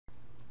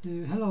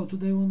Hello,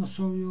 today I want to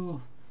show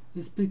you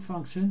a split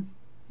function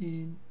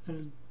in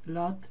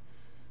LAT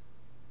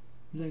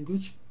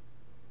language.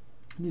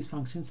 This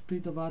function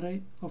split of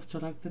array of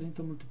character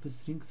into multiple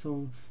strings.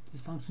 So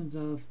this function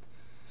just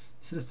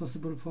is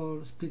responsible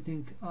for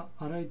splitting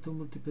array to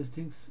multiple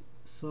strings.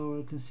 So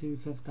you can see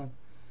we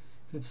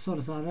have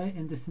source array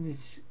and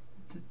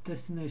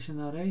destination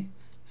array.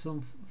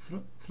 From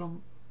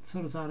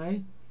source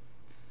array,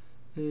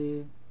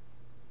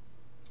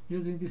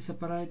 using this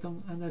separator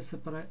and a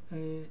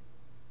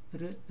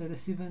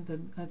receiver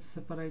and add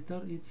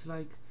separator, it's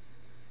like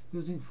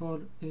using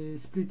for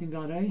splitting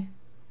array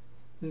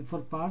for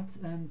parts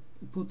and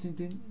putting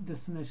in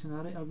destination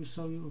array. I will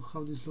show you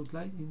how this looks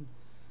like in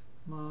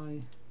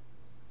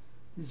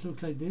this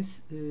looks like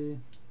this.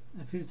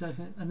 First I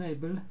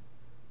enable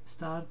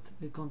start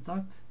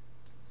contact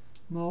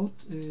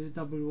mode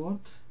double word.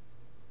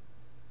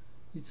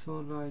 It's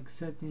for like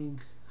setting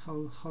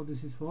how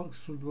this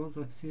should work,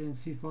 like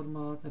CNC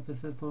format,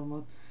 FSR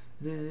format,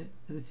 the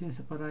receive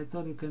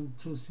separator. You can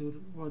choose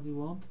what you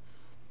want,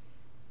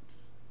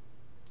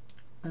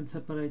 and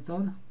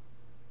separator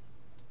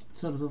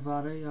source of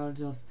array. I'll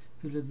just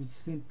fill it with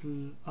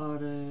simple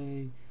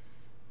array,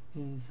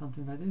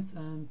 something like this,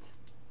 and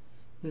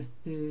this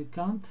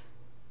count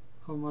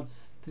how much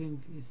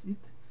string is it,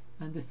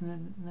 and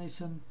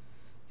destination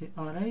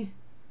array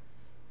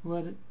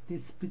where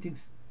this splitting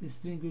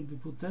string will be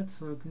put at,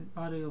 so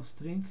array of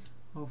string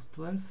of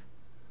 12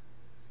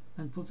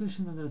 and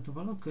position and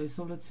retrieval. Okay,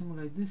 so let's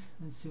simulate this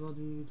and see what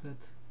we will get.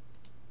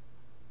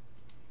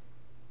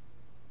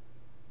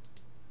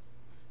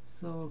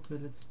 So okay,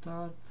 let's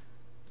start.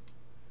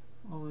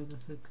 Oh wait a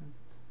second,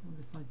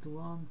 modify to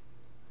 1.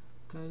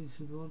 Okay, it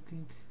should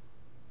working.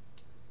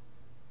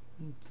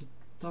 Need to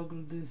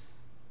toggle this.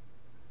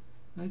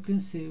 Now you can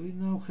see we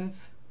now have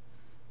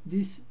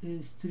this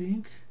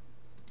string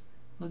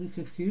what we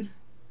have here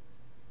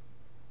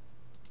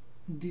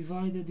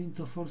divided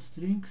into 4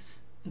 strings,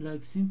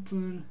 like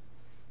simple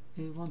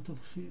 1 to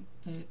 3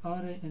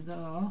 array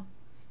and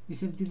we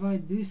have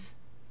divided this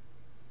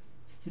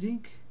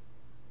string.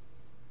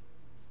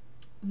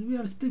 We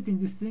are splitting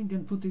this string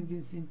and putting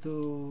this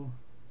into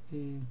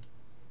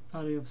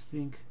array of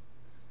string.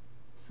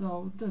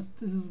 So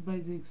this is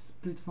basic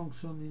split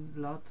function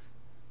in LAT.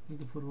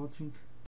 Thank you for watching.